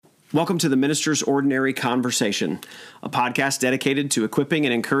Welcome to the Minister's Ordinary Conversation, a podcast dedicated to equipping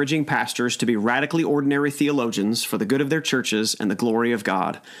and encouraging pastors to be radically ordinary theologians for the good of their churches and the glory of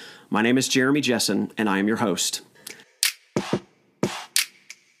God. My name is Jeremy Jessen, and I am your host.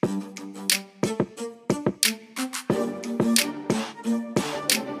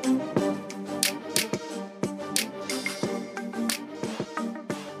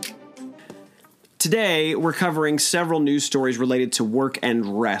 Today, we're covering several news stories related to work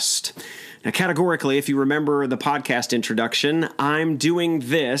and rest. Now, categorically, if you remember the podcast introduction, I'm doing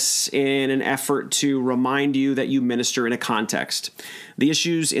this in an effort to remind you that you minister in a context. The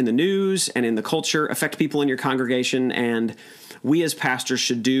issues in the news and in the culture affect people in your congregation, and we as pastors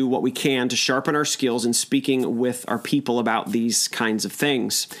should do what we can to sharpen our skills in speaking with our people about these kinds of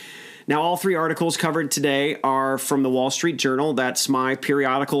things. Now, all three articles covered today are from the Wall Street Journal. That's my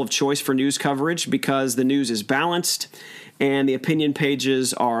periodical of choice for news coverage because the news is balanced and the opinion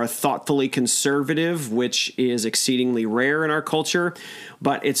pages are thoughtfully conservative, which is exceedingly rare in our culture,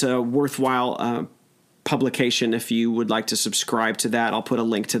 but it's a worthwhile publication if you would like to subscribe to that. I'll put a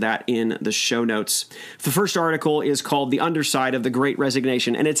link to that in the show notes. The first article is called The Underside of the Great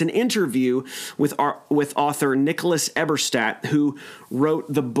Resignation, and it's an interview with author Nicholas Eberstadt, who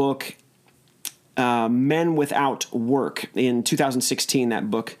wrote the book Men Without Work. In 2016,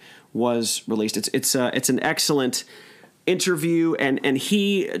 that book was released. It's an excellent interview, and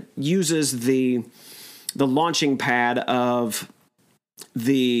he uses the launching pad of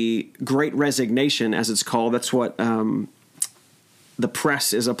the Great Resignation, as it's called. That's what the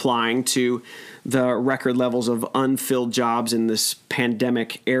press is applying to the record levels of unfilled jobs in this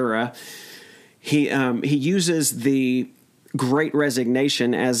pandemic era. He uses the Great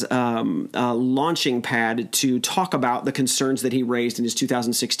Resignation as a launching pad to talk about the concerns that he raised in his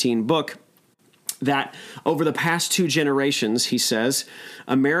 2016 book, that over the past two generations, he says,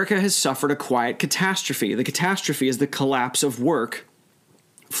 America has suffered a quiet catastrophe. The catastrophe is the collapse of work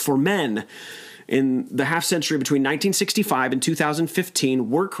for men. In the half century between 1965 and 2015,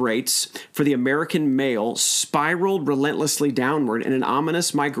 work rates for the American male spiraled relentlessly downward, and an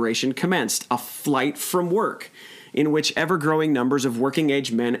ominous migration commenced, a flight from work, in which ever-growing numbers of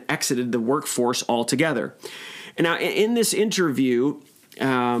working-age men exited the workforce altogether. And now, in this interview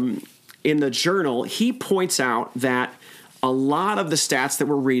in the Journal, he points out that a lot of the stats that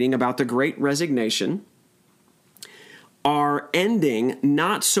we're reading about the Great Resignation are ending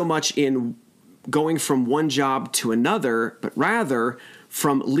not so much in going from one job to another, but rather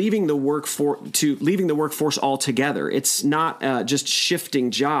from leaving the workforce altogether. It's not just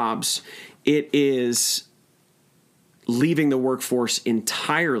shifting jobs; it is leaving the workforce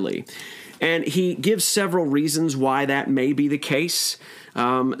entirely. And he gives several reasons why that may be the case.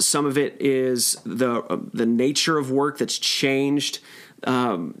 Some of it is the nature of work that's changed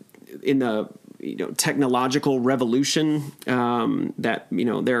in the technological revolution, that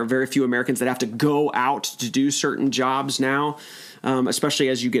there are very few Americans that have to go out to do certain jobs now, especially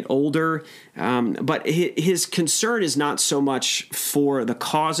as you get older. But his concern is not so much for the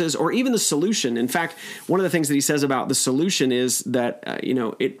causes or even the solution. In fact, one of the things that he says about the solution is that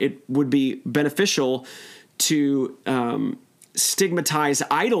it would be beneficial to stigmatize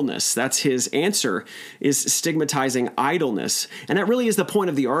idleness. That's his answer, is stigmatizing idleness. And that really is the point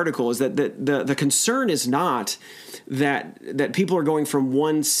of the article, is that the concern is not that people are going from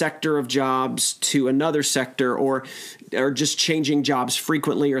one sector of jobs to another sector or just changing jobs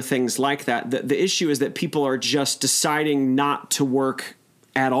frequently or things like that. The issue is that people are just deciding not to work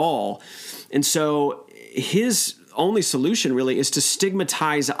at all. And so his only solution really is to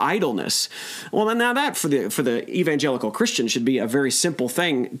stigmatize idleness. Well, now that for the evangelical Christian should be a very simple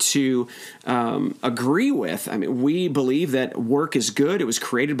thing to agree with. I mean, we believe that work is good. It was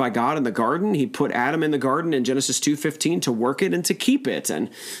created by God in the garden. He put Adam in the garden in Genesis 2:15 to work it and to keep it. And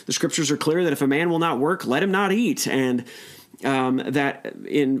the scriptures are clear that if a man will not work, let him not eat. And that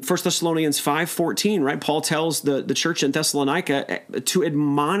in 1 Thessalonians 5:14, right, Paul tells the church in Thessalonica to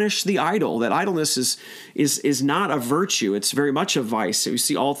admonish the idle, that idleness is not a virtue. It's very much a vice. So you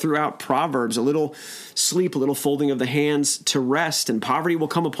see all throughout Proverbs, a little sleep, a little folding of the hands to rest, and poverty will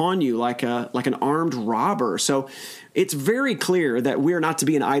come upon you like an armed robber. So it's very clear that we're not to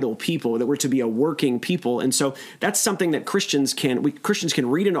be an idle people, that we're to be a working people. And so that's something that Christians can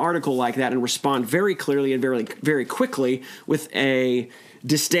read an article like that and respond very clearly and very, very quickly with a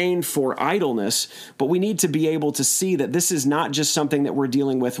disdain for idleness, but we need to be able to see that this is not just something that we're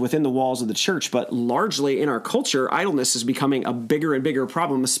dealing with within the walls of the church, but largely in our culture, idleness is becoming a bigger and bigger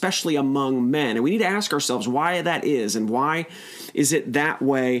problem, especially among men. And we need to ask ourselves why that is, and why is it that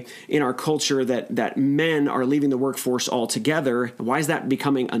way in our culture that men are leaving the workforce altogether? Why is that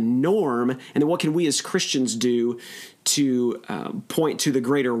becoming a norm? And then what can we as Christians do to point to the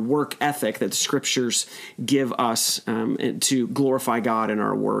greater work ethic that the Scriptures give us to glorify God in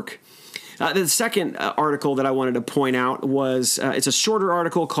our work? The second article that I wanted to point out was, it's a shorter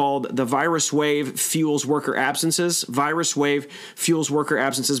article called "The Virus Wave Fuels Worker Absences." Virus Wave Fuels Worker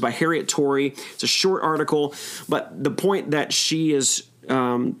Absences by Harriet Torrey. It's a short article, but the point that she is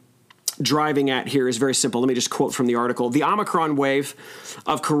driving at here is very simple. Let me just quote from the article. "The Omicron wave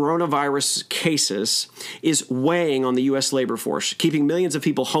of coronavirus cases is weighing on the U.S. labor force, keeping millions of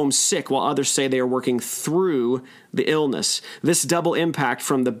people home sick while others say they are working through the illness. This double impact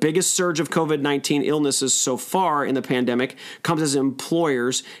from the biggest surge of COVID-19 illnesses so far in the pandemic comes as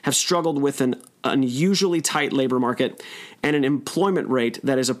employers have struggled with an unusually tight labor market and an employment rate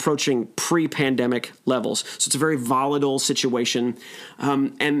that is approaching pre-pandemic levels." So it's a very volatile situation.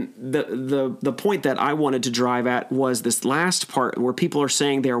 And the point that I wanted to drive at was this last part where people are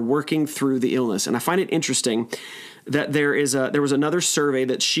saying they are working through the illness. And I find it interesting that there was another survey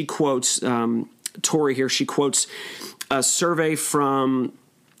that she quotes, Torrey here, she quotes a survey from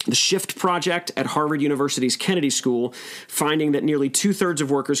the Shift Project at Harvard University's Kennedy School, finding that nearly 2/3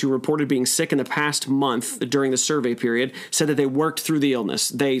 of workers who reported being sick in the past month during the survey period said that they worked through the illness.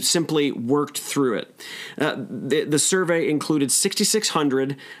 They simply worked through it. The survey included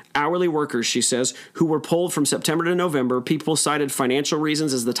 6,600 hourly workers, she says, who were polled from September to November. People cited financial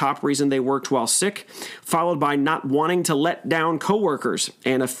reasons as the top reason they worked while sick, followed by not wanting to let down coworkers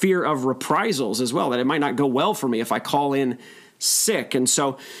and a fear of reprisals as well, that it might not go well for me if I call in sick. And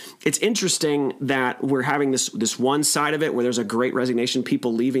so it's interesting that we're having this one side of it where there's a great resignation,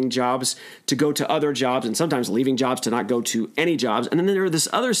 people leaving jobs to go to other jobs, and sometimes leaving jobs to not go to any jobs. And then there's this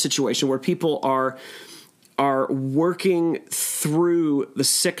other situation where people are working through the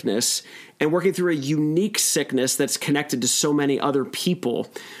sickness and working through a unique sickness that's connected to so many other people.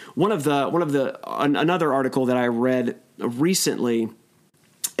 Another article that I read recently,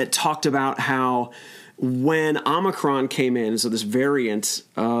 it talked about how when Omicron came in, so this variant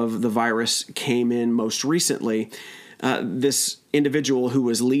of the virus came in most recently, this individual who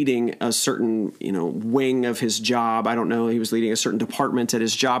was leading a certain, wing of his job, I don't know, he was leading a certain department at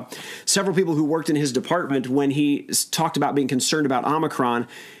his job. Several people who worked in his department, when he talked about being concerned about Omicron,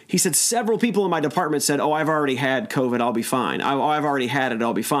 he said, several people in my department said, "Oh, I've already had COVID, I'll be fine. I've already had it,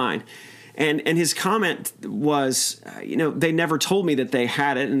 I'll be fine." And his comment was, they never told me that they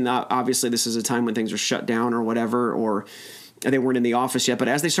had it. And obviously this is a time when things are shut down or whatever, or they weren't in the office yet. But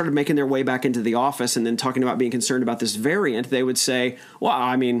as they started making their way back into the office and then talking about being concerned about this variant, they would say, "Well,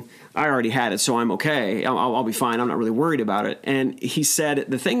 I already had it, so I'm okay. I'll be fine. I'm not really worried about it." And he said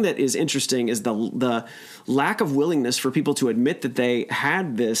the thing that is interesting is the lack of willingness for people to admit that they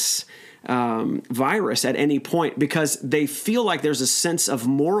had this virus at any point, because they feel like there's a sense of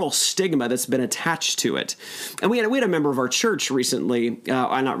moral stigma that's been attached to it. And we had a member of our church recently,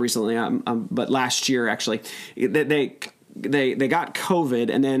 not recently, but last year actually, they got COVID,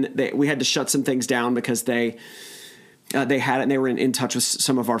 and then we had to shut some things down because they had it, and they were in touch with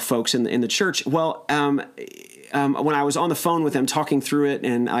some of our folks in the church. Well, when I was on the phone with them talking through it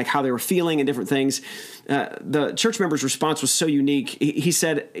and like how they were feeling and different things, the church member's response was so unique. He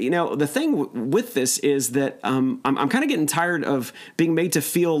said, the thing with this is that I'm kind of getting tired of being made to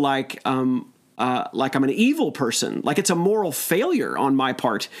feel like I'm an evil person, like it's a moral failure on my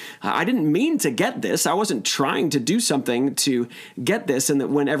part. I didn't mean to get this. I wasn't trying to do something to get this. And that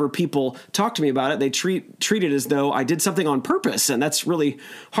whenever people talk to me about it, they treat it as though I did something on purpose. And that's really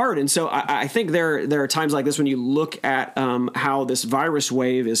hard. And so I think there are times like this when you look at how this virus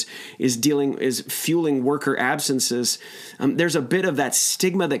wave is fueling worker absences. There's a bit of that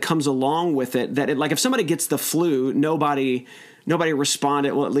stigma that comes along with it, that like if somebody gets the flu, nobody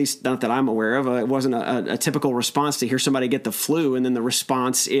responded. Well, at least not that I'm aware of. It wasn't a typical response to hear somebody get the flu, and then the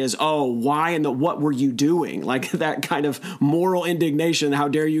response is, "Oh, why and what were you doing?" Like that kind of moral indignation. How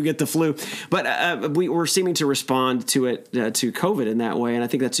dare you get the flu? But we're seeming to respond to it, to COVID in that way, and I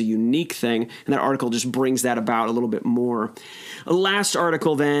think that's a unique thing. And that article just brings that about a little bit more. The last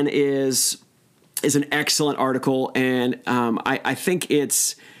article then is an excellent article, and I think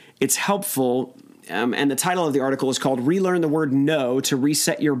it's helpful. And the title of the article is called "Relearn the Word No to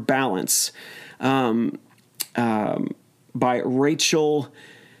Reset Your Balance," by Rachel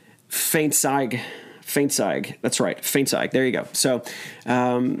Feinstein. Feinsteig. That's right. Feinsteig. There you go. So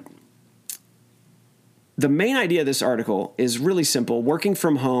the main idea of this article is really simple. Working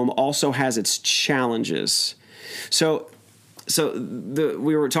from home also has its challenges. So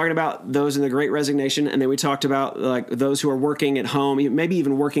we were talking about those in the Great Resignation, and then we talked about like those who are working at home, maybe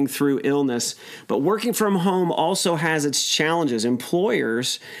even working through illness. But working from home also has its challenges.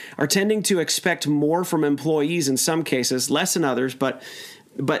 Employers are tending to expect more from employees in some cases, less in others, but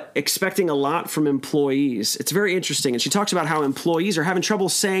expecting a lot from employees. It's very interesting. And she talks about how employees are having trouble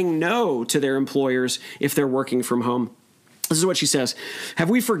saying no to their employers if they're working from home. This is what she says. Have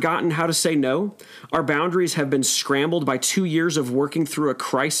we forgotten how to say no? Our boundaries have been scrambled by 2 years of working through a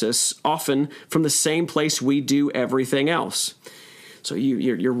crisis, often from the same place we do everything else. So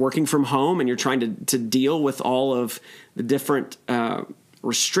you're working from home and you're trying to deal with all of the different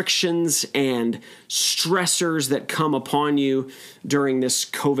restrictions and stressors that come upon you during this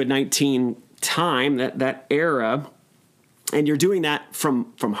COVID-19 time, that era, and you're doing that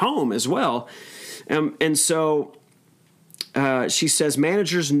from home as well. And so she says,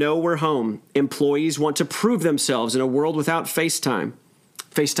 managers know we're home. Employees want to prove themselves in a world without FaceTime.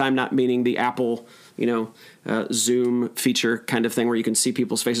 FaceTime not meaning the Apple, Zoom feature kind of thing where you can see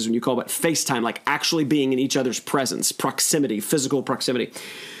people's faces when you call, but FaceTime, like actually being in each other's presence, proximity, physical proximity.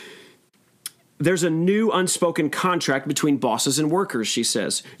 There's a new unspoken contract between bosses and workers, she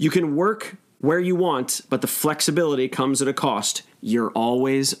says. You can work where you want, but the flexibility comes at a cost. You're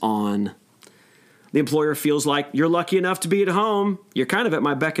always on. The employer feels like you're lucky enough to be at home. You're kind of at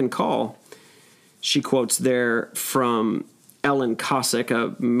my beck and call. She quotes there from Ellen Kosick,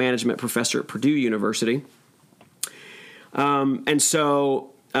 a management professor at Purdue University.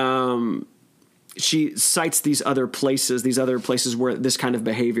 She cites these other places where this kind of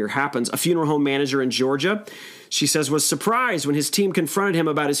behavior happens. A funeral home manager in Georgia, she says, was surprised when his team confronted him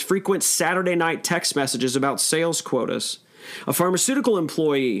about his frequent Saturday night text messages about sales quotas. A pharmaceutical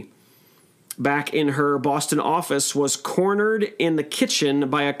employee back in her Boston office was cornered in the kitchen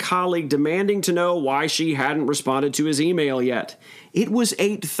by a colleague demanding to know why she hadn't responded to his email yet. It was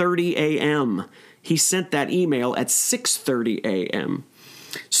 8:30 a.m. He sent that email at 6:30 a.m.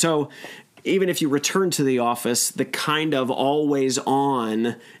 So even if you return to the office, the kind of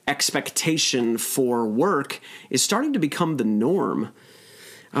always-on expectation for work is starting to become the norm.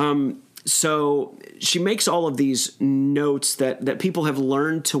 So she makes all of these notes that people have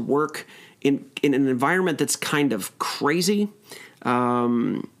learned to work in an environment that's kind of crazy.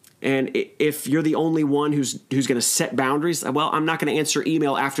 And if you're the only one who's going to set boundaries, well, I'm not going to answer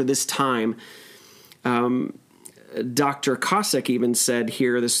email after this time. Dr. Kosick even said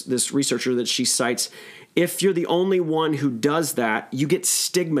here, this researcher that she cites, if you're the only one who does that, you get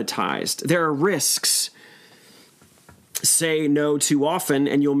stigmatized. There are risks. Say no too often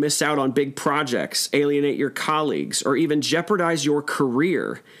and you'll miss out on big projects, alienate your colleagues, or even jeopardize your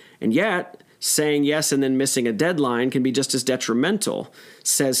career. And yet, saying yes and then missing a deadline can be just as detrimental,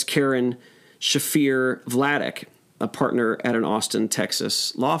 says Karen Shafir-Vladeck, a partner at an Austin,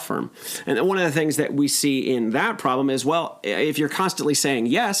 Texas law firm. And one of the things that we see in that problem is, well, if you're constantly saying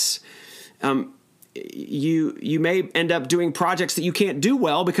yes, you may end up doing projects that you can't do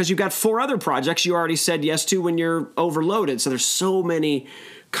well because you've got 4 other projects you already said yes to when you're overloaded. So there's so many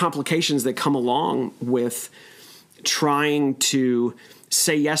complications that come along with trying to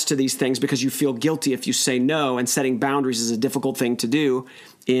say yes to these things because you feel guilty if you say no, and setting boundaries is a difficult thing to do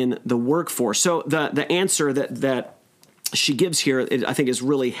in the workforce. So the answer that she gives here, I think, is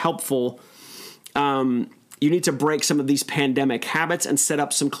really helpful. You need to break some of these pandemic habits and set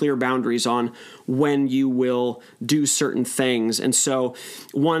up some clear boundaries on when you will do certain things. And so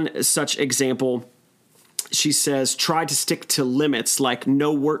one such example, she says, try to stick to limits like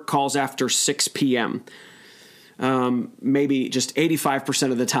no work calls after 6 p.m., maybe just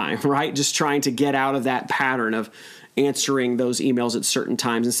 85% of the time, right? Just trying to get out of that pattern of answering those emails at certain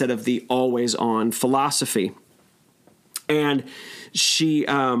times instead of the always on philosophy. And she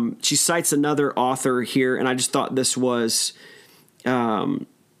cites another author here, and I just thought this was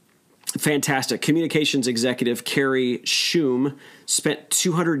fantastic. Communications executive Carrie Shum spent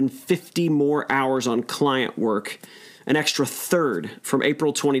 250 more hours on client work, an extra third from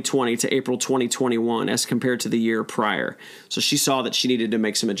April 2020 to April 2021 as compared to the year prior. So she saw that she needed to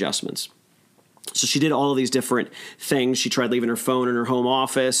make some adjustments. So she did all of these different things. She tried leaving her phone in her home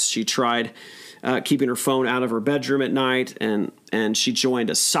office. She tried keeping her phone out of her bedroom at night, and she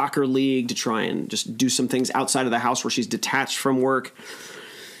joined a soccer league to try and just do some things outside of the house where she's detached from work.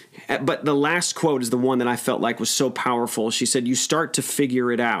 But the last quote is the one that I felt like was so powerful. She said, "You start to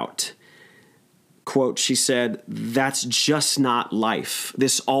figure it out." quote, she said, "That's just not life.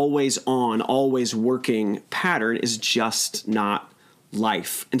 This always on, always working pattern is just not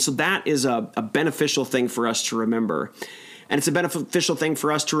life." And so that is a beneficial thing for us to remember. And it's a beneficial thing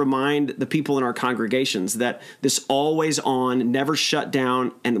for us to remind the people in our congregations that this always on, never shut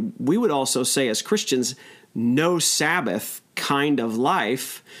down, and we would also say as Christians, no Sabbath kind of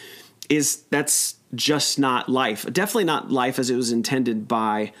life that's just not life. Definitely not life as it was intended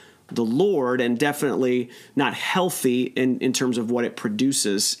by the Lord, and definitely not healthy in terms of what it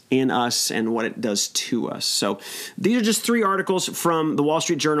produces in us and what it does to us. So these are just 3 articles from the Wall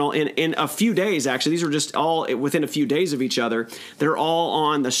Street Journal in a few days, actually. These are just all within a few days of each other. They're all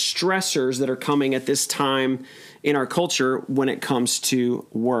on the stressors that are coming at this time in our culture when it comes to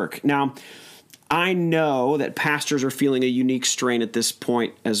work. Now, I know that pastors are feeling a unique strain at this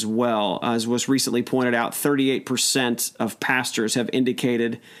point as well. As was recently pointed out, 38% of pastors have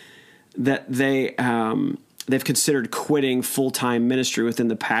indicated that they've considered quitting full-time ministry within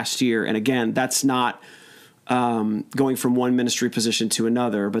the past year. And again, that's not going from one ministry position to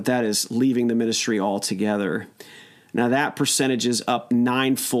another, but that is leaving the ministry altogether. Now, that percentage is up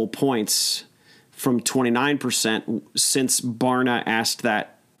 9 full points from 29% since Barna asked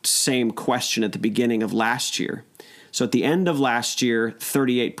that same question at the beginning of last year. So at the end of last year,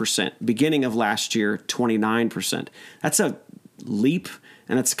 38%. Beginning of last year, 29%. That's a leap,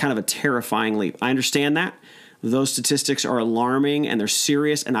 and that's kind of a terrifying leap. I understand that. Those statistics are alarming, and they're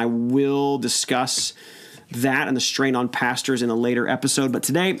serious, and I will discuss that and the strain on pastors in a later episode. But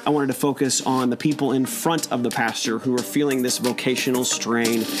today, I wanted to focus on the people in front of the pastor who are feeling this vocational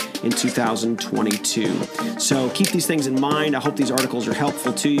strain in 2022. So keep these things in mind. I hope these articles are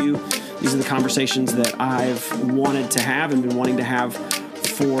helpful to you. These are the conversations that I've wanted to have and been wanting to have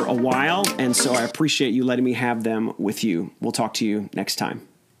for a while. And so I appreciate you letting me have them with you. We'll talk to you next time.